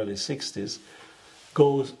 50s and early 60s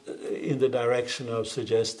goes in the direction of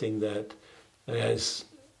suggesting that there's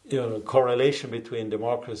correlation between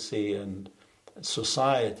democracy and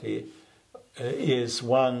society is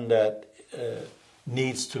one that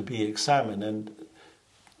needs to be examined. And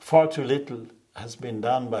far too little has been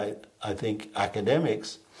done by, I think,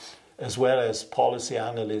 academics as well as policy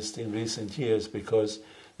analysts in recent years, because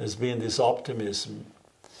there's been this optimism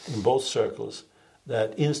in both circles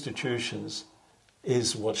that institutions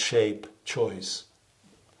is what shape choice,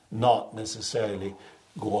 not necessarily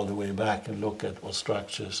go all the way back and look at what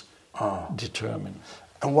structures determine.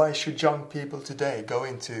 And why should young people today go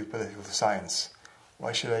into political science?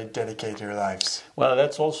 Why should they dedicate their lives? Well,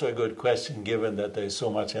 that's also a good question, given that there's so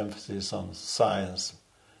much emphasis on science,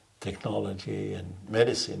 technology, and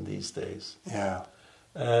medicine these days. Yeah.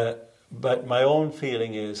 But my own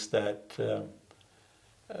feeling is that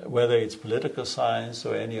whether it's political science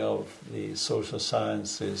or any of the social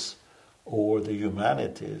sciences or the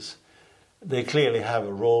humanities, they clearly have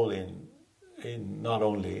a role in not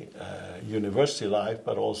only university life,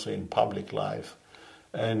 but also in public life.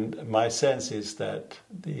 And my sense is that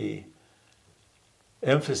the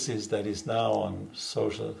emphasis that is now on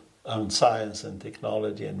science and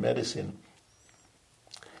technology and medicine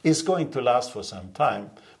is going to last for some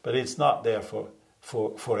time, but it's not there for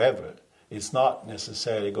forever. It's not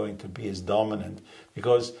necessarily going to be as dominant,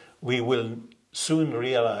 because we will soon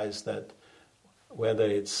realize that whether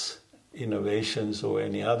it's innovations or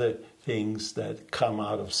any other things that come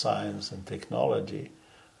out of science and technology,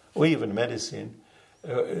 or even medicine,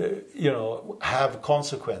 have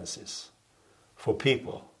consequences for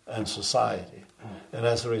people and society. And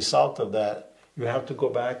as a result of that, you have to go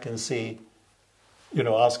back and see,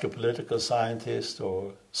 ask a political scientist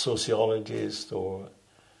or sociologist or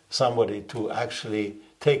somebody to actually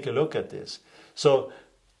take a look at this. So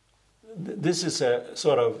this is a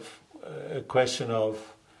sort of a question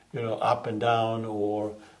of, up and down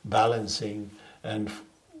or balancing. And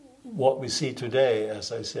what we see today,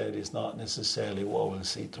 as I said, is not necessarily what we'll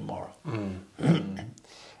see tomorrow.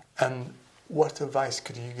 And what advice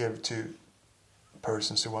could you give to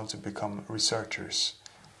persons who want to become researchers,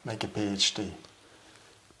 make a PhD?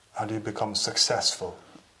 How do you become successful?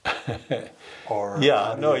 Or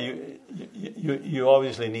you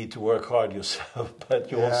obviously need to work hard yourself,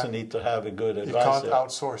 but you also need to have a good advisor. You can't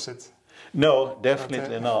outsource it. No,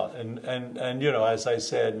 definitely not. And as I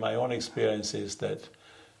said, my own experience is that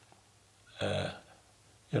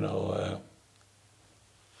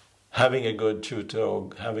having a good tutor or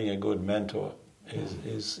having a good mentor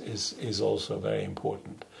is also very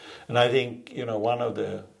important. And I think one of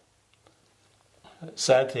the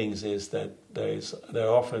sad things is that there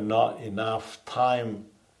are often not enough time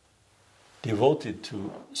devoted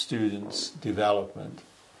to students' development,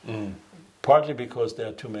 partly because there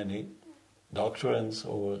are too many doctorants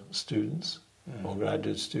or students or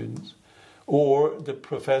graduate students, or the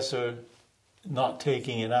professor not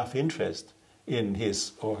taking enough interest in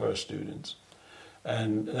his or her students.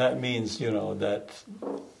 And that means, that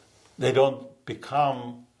they don't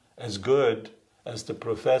become as good as the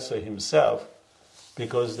professor himself,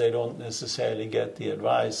 because they don't necessarily get the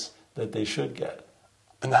advice that they should get.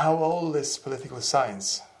 And how old is political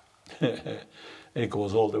science? It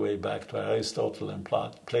goes all the way back to Aristotle and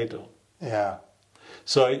Plato. Yeah.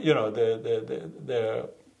 So, there are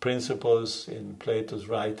principles in Plato's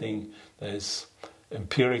writing. There's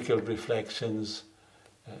empirical reflections,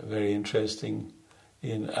 very interesting,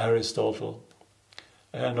 in Aristotle.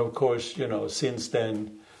 And of course, since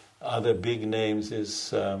then, other big names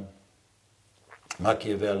is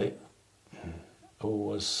Machiavelli, who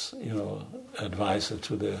was, advisor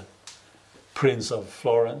to the Prince of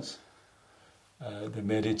Florence, the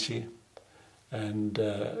Medici, and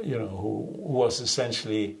who was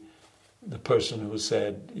essentially the person who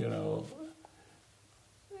said,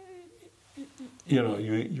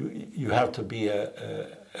 you have to be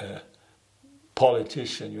a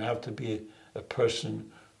politician. You have to be a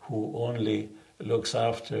person who only looks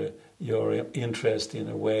after your interest in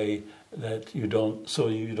a way that you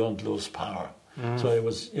don't lose power. So it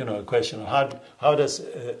was, a question of how does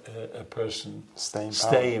a person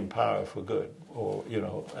stay in power for good, or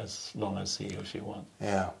as long as he or she wants.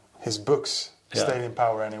 Yeah, his books stayed in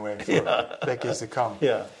power anyway for decades to come.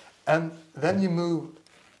 Yeah, and then you move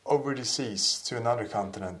over the seas to another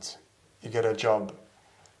continent. You get a job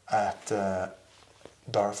at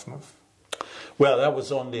Dartmouth. Well, that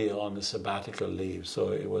was only on a sabbatical leave,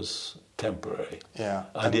 so it was temporary. Yeah,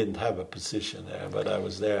 I didn't have a position there, but I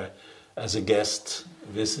was there as a guest,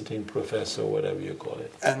 visiting professor, whatever you call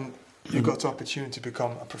it. And you got the opportunity to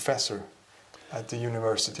become a professor at the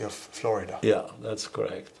University of Florida. Yeah, that's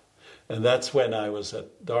correct. And that's when I was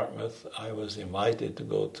at Dartmouth. I was invited to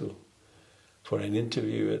go for an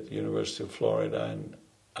interview at the University of Florida, and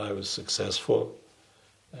I was successful.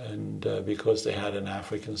 And because they had an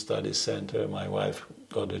African Studies Center, my wife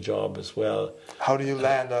got a job as well. How do you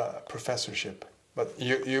land a professorship? But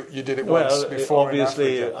you did it once before.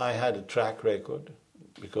 Obviously, in Africa. I had a track record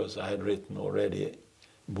because I had written already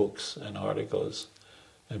books and articles,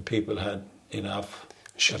 and people had enough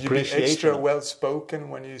Should appreciation. you be extra well-spoken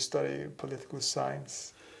when you study political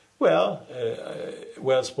science? Well,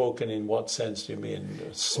 well-spoken in what sense do you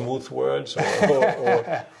mean? Smooth words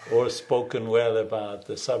or spoken well about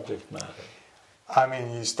the subject matter? I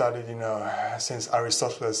mean, you studied, since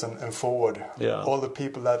Aristotle and forward, all the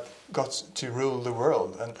people that got to rule the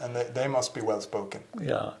world, and they must be well-spoken.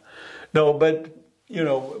 Yeah. No, but,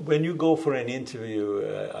 when you go for an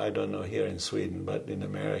interview, I don't know here in Sweden, but in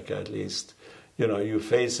America at least, you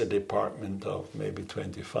face a department of maybe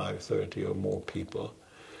 25, 30 or more people,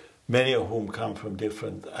 many of whom come from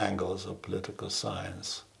different angles of political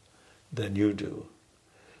science than you do.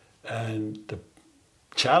 And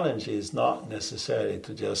challenge is not necessarily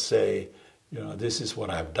to just say, this is what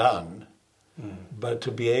I've done, but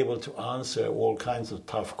to be able to answer all kinds of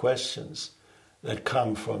tough questions that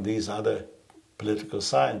come from these other political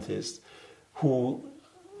scientists who,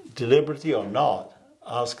 deliberately or not,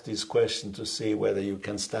 ask this question to see whether you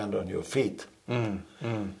can stand on your feet.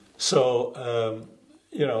 So,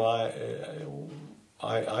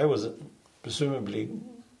 I was presumably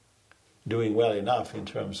doing well enough in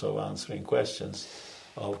terms of answering questions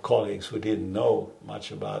of colleagues who didn't know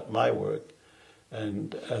much about my work.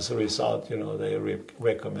 And as a result, they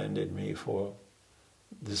recommended me for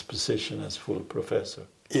this position as full professor.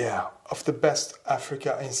 Yeah, of the best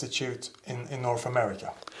Africa Institute in North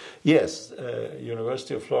America. Yes,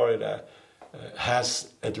 University of Florida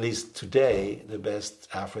has, at least today, the best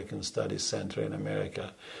African Studies Center in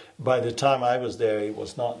America. By the time I was there, it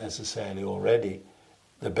was not necessarily already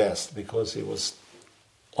the best, because it was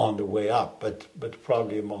on the way up, but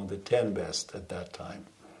probably among the 10 best at that time.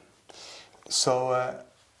 So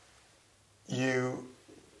you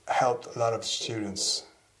helped a lot of students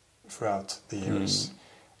throughout the years.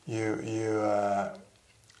 You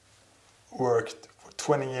worked for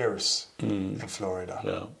 20 years in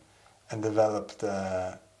Florida and developed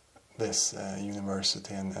this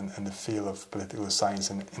university and the field of political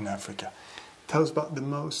science in Africa. Tell us about the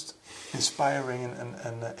most inspiring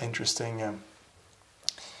and interesting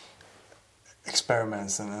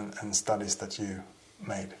experiments and studies that you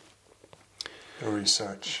made, your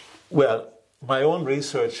research. Well, my own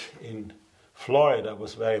research in Florida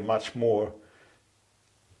was very much more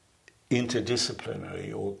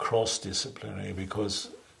interdisciplinary or cross-disciplinary,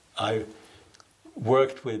 because I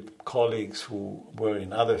worked with colleagues who were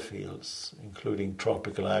in other fields, including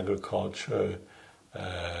tropical agriculture,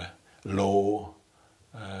 law.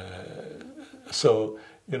 So,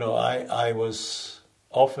 I was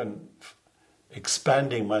often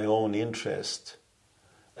expanding my own interest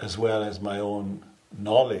as well as my own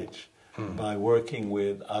knowledge by working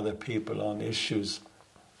with other people on issues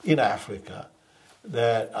in Africa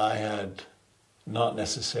that I had not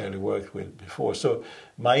necessarily worked with before. So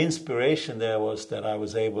my inspiration there was that I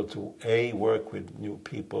was able to, A, work with new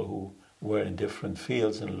people who were in different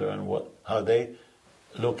fields and learn how they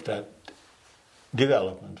looked at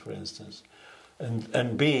development, for instance,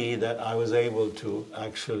 and B, that I was able to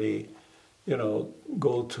actually,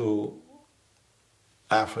 go to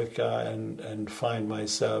Africa and find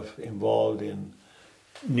myself involved in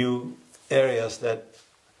new areas that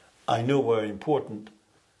I knew were important,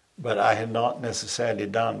 but I had not necessarily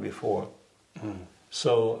done before.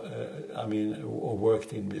 So, or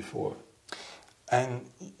worked in before. And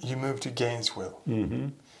you moved to Gainesville.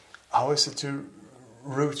 How is it to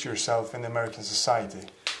root yourself in American society?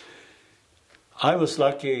 I was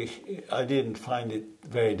lucky. I didn't find it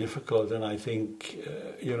very difficult, and I think,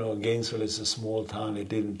 Gainesville is a small town. It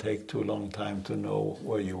didn't take too long time to know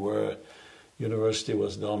where you were. University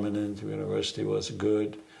was dominant. University was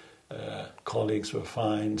good. Colleagues were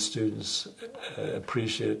fine. Students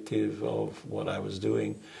appreciative of what I was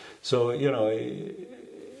doing. So,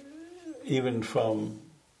 even from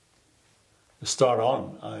the start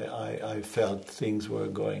on, I felt things were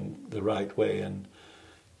going the right way, and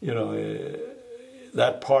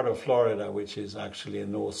that part of Florida, which is actually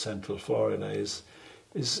in north central Florida, is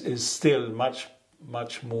still much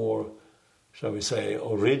more, shall we say,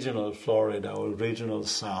 original Florida, original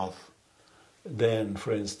South, than,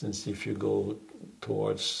 for instance, if you go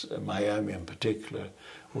towards Miami in particular,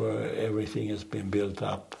 where everything has been built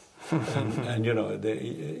up, and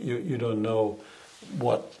you don't know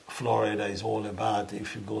what Florida is all about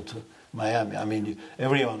if you go to Miami. I mean,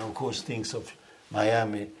 everyone, of course, thinks of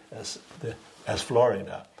Miami as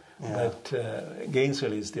Florida, but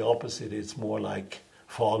Gainesville is the opposite. It's more like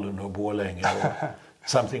Falun or Borlänge or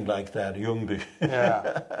something like that, Ljungby.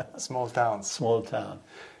 Yeah, small towns. Small town.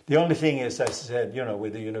 The only thing is, as I said,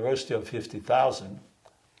 with the university of 50,000,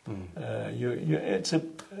 and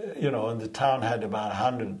the town had about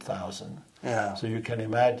 100,000. Yeah. So you can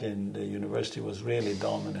imagine the university was really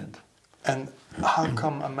dominant. And how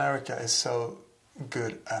come America is so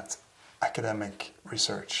good at academic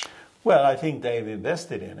research? Well, I think they've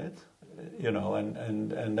invested in it,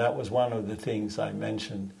 and that was one of the things I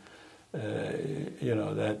mentioned,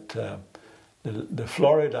 that the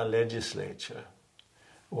Florida legislature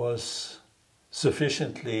was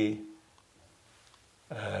sufficiently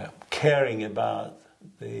caring about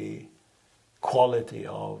the quality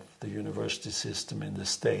of the university system in the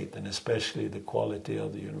state, and especially the quality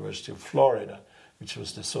of the University of Florida, which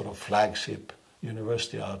was the sort of flagship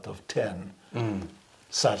university out of 10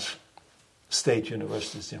 such state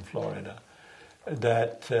universities in Florida,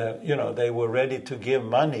 that they were ready to give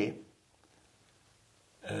money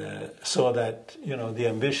so that the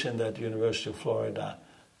ambition that University of Florida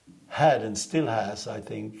had and still has, I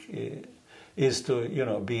think, is to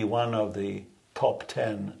be one of the top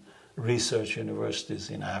 10 research universities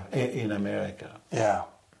in America. Yeah.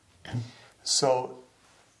 So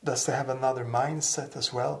does they have another mindset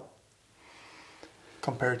as well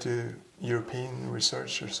compared to European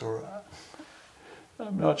researchers, or?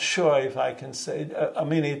 I'm not sure if I can say. I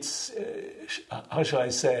mean, it's how shall I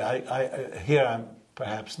say? Here I'm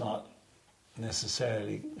perhaps not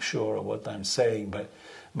necessarily sure of what I'm saying, but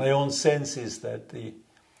my own sense is that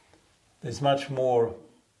there's much more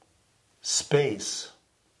space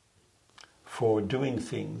for doing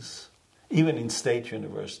things, even in state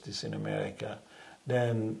universities in America,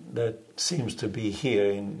 than that seems to be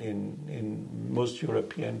here in most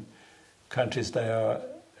European countries.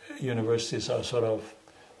 Universities are sort of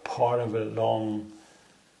part of a long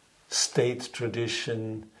state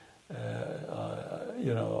tradition,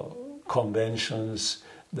 conventions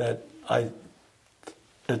that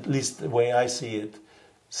at least the way I see it,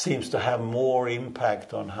 seems to have more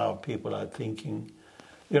impact on how people are thinking.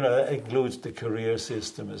 That includes the career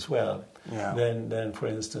system as well, than for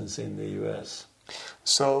instance, in the US.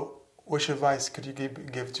 So, which advice could you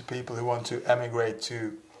give to people who want to emigrate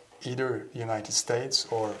to either the United States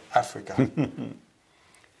or Africa?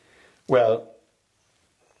 Well,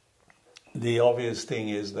 the obvious thing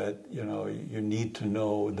is that you need to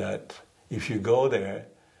know that if you go there,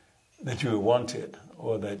 that you want it,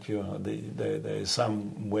 or that there is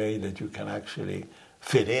some way that you can actually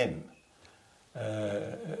fit in.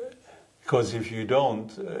 Because if you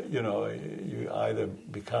don't, you either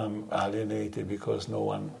become alienated because no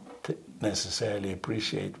one necessarily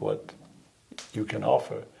appreciate what you can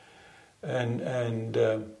offer, and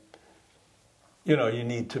you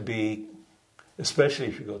need to be, especially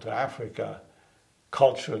if you go to Africa,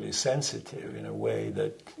 culturally sensitive in a way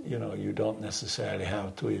that you don't necessarily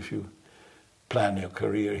have to if you plan your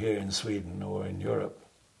career here in Sweden or in Europe.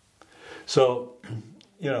 So,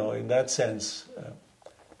 in that sense,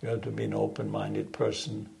 you have to be an open-minded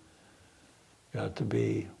person. You have to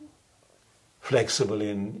be flexible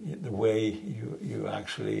in the way you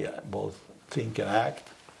actually both think and act,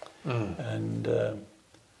 and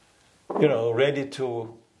ready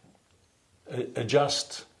to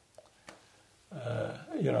adjust.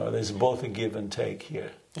 There's both a give and take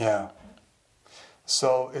here. Yeah.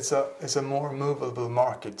 So it's a more movable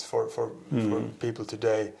market for people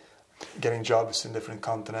today, getting jobs in different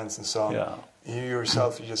continents and so on. Yeah. You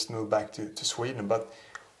yourself, you just moved back to Sweden, but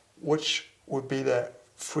which would be the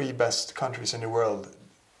 3 best countries in the world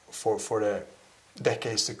for the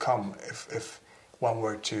decades to come if one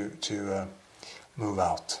were to move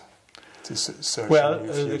out to search? Well,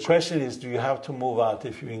 the question is, do you have to move out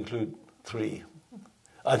if you include 3?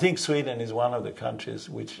 I think Sweden is one of the countries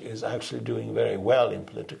which is actually doing very well in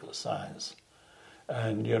political science.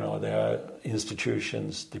 And, there are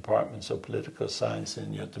institutions, departments of political science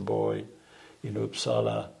in Göteborg, in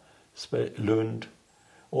Uppsala, Lund.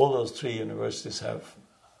 All those 3 universities have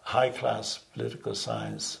high-class political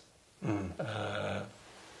science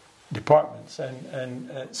departments.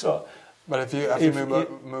 And so... But if you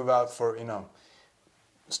move out for,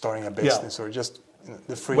 starting a business or just...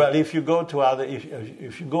 the free. Well, if you go to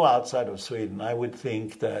if you go outside of Sweden, I would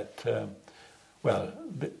think that,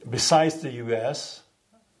 besides the US,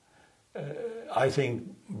 I think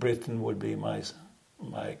Britain would be my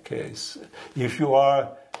case. If you are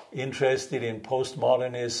interested in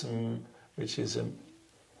postmodernism, which is a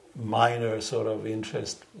minor sort of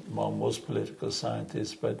interest among most political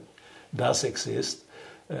scientists, but does exist,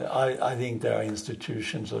 I think there are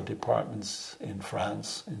institutions or departments in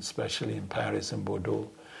France, especially in Paris and Bordeaux,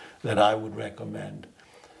 that I would recommend.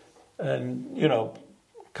 And,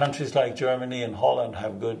 countries like Germany and Holland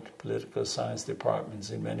have good political science departments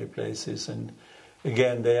in many places. And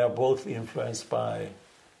again, they are both influenced by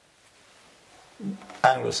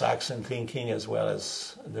Anglo-Saxon thinking as well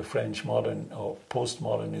as the French modern or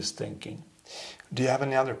postmodernist thinking. Do you have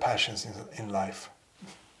any other passions in life?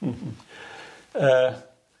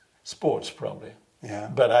 Sports, probably. Yeah.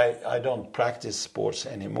 But I don't practice sports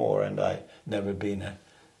anymore, and I've never been a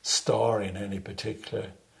star in any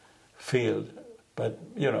particular field. But,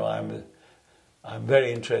 I'm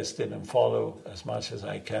very interested and follow as much as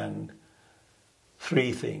I can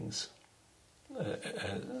 3 things.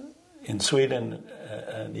 In Sweden,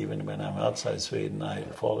 and even when I'm outside Sweden, I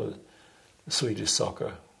follow Swedish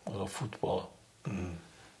soccer or football.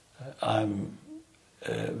 I'm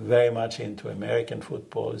very much into American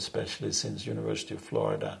football, especially since University of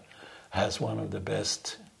Florida has one of the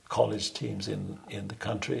best college teams in the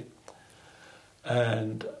country.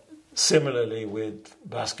 And similarly with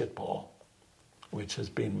basketball, which has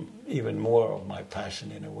been even more of my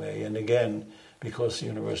passion in a way. And again, because the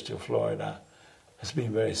University of Florida has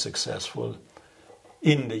been very successful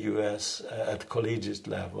in the US at collegiate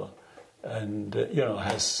level, and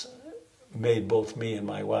has made both me and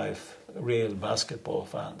my wife real basketball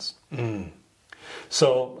fans.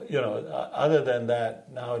 So, other than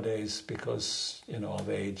that, nowadays, because, of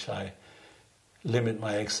age, I limit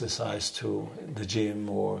my exercise to the gym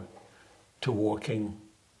or to walking.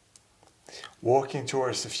 Walking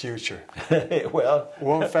towards the future. Well,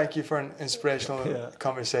 Thank you for an inspirational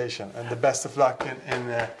conversation, and the best of luck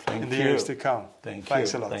in the years to come.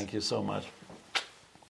 Thanks a lot. Thank you so much.